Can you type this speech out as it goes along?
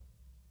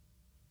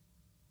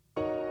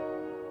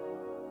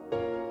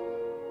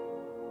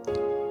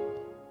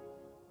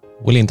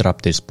We'll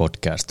interrupt this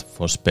podcast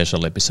for a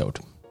special episode.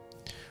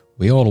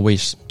 We all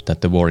wish that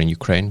the war in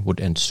Ukraine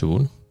would end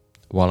soon.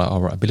 While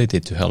our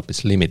ability to help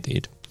is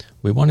limited,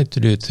 we wanted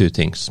to do two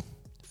things.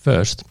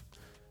 First,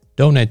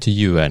 donate to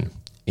UN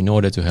in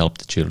order to help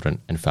the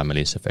children and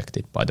families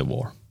affected by the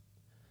war.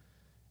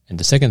 And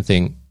the second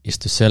thing is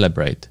to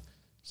celebrate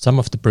some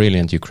of the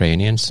brilliant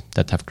Ukrainians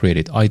that have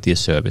created IT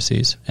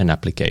services and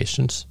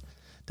applications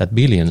that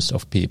billions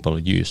of people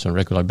use on a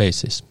regular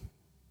basis.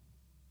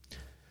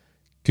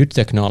 Good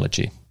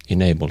technology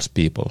enables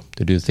people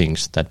to do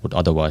things that would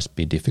otherwise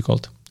be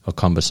difficult or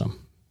cumbersome.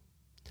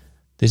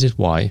 This is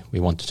why we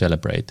want to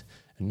celebrate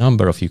a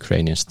number of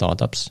Ukrainian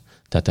startups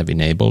that have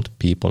enabled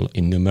people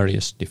in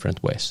numerous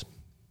different ways.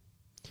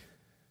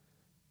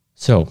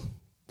 So,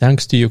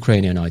 thanks to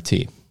Ukrainian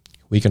IT,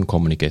 we can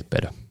communicate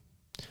better.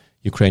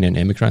 Ukrainian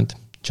immigrant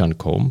John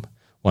Combe,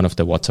 one of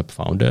the WhatsApp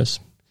founders,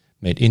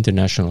 made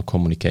international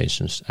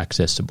communications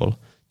accessible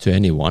to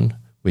anyone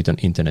with an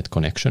internet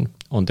connection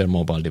on their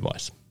mobile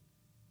device.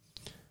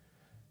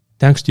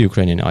 Thanks to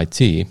Ukrainian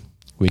IT,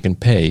 we can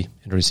pay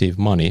and receive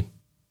money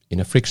in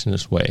a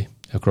frictionless way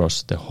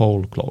across the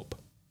whole globe.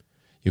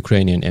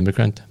 Ukrainian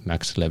immigrant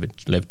Max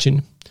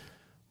Levchin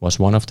was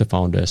one of the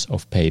founders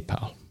of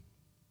PayPal.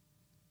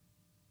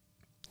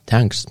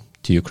 Thanks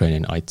to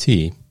Ukrainian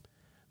IT,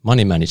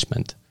 money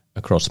management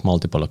across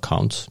multiple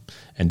accounts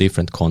and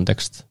different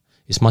contexts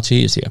is much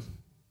easier.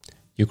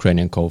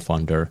 Ukrainian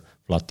co-founder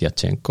Vlad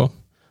Yatchenko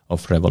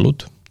of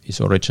Revolut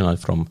is originally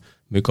from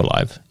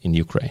Mykolaiv in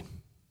Ukraine.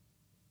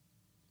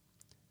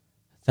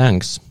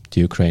 Thanks to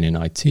Ukrainian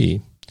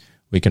IT,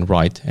 we can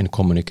write and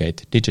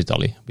communicate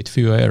digitally with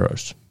fewer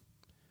errors.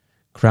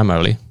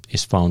 Grammarly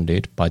is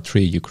founded by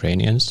 3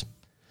 Ukrainians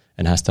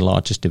and has the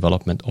largest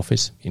development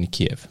office in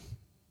Kiev.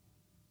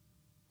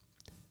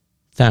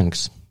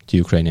 Thanks to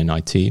Ukrainian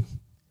IT,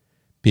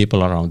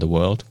 people around the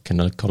world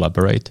can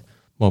collaborate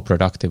more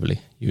productively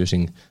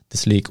using the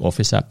sleek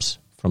office apps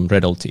from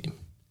Redel team,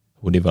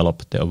 who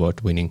developed the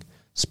award-winning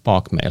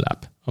Spark Mail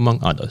app,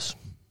 among others.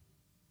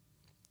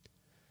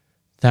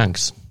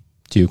 Thanks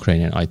to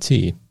Ukrainian IT,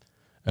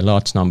 a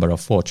large number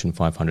of Fortune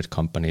 500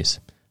 companies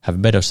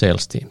have better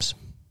sales teams.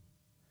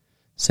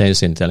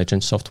 Sales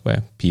intelligence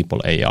software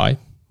People AI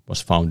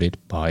was founded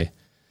by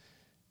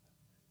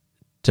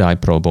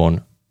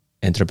Dnipro-born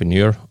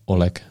entrepreneur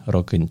Oleg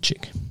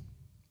Roginchik.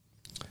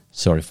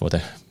 Sorry for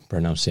the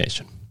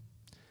pronunciation.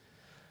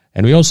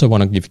 And we also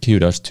want to give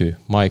kudos to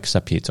Mike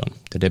Sapiton,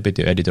 the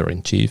deputy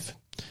editor-in-chief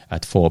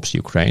at Forbes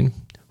Ukraine,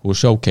 who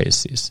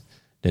showcases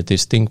the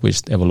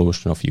distinguished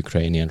evolution of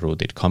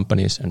Ukrainian-rooted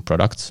companies and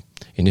products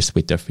in his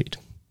Twitter feed.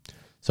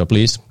 So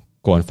please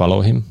go and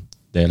follow him.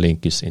 Their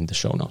link is in the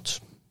show notes.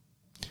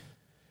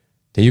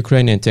 The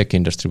Ukrainian tech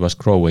industry was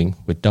growing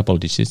with double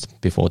digits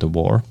before the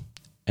war,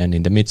 and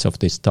in the midst of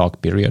this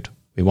dark period,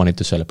 we wanted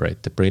to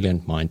celebrate the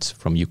brilliant minds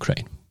from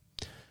Ukraine.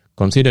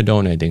 Consider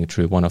donating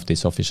through one of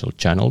these official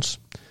channels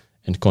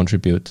and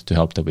contribute to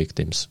help the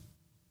victims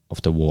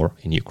of the war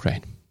in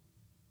Ukraine.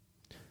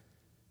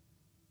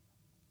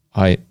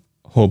 I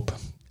hope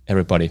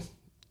everybody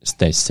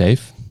stays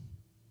safe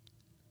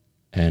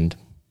and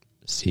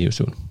see you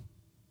soon.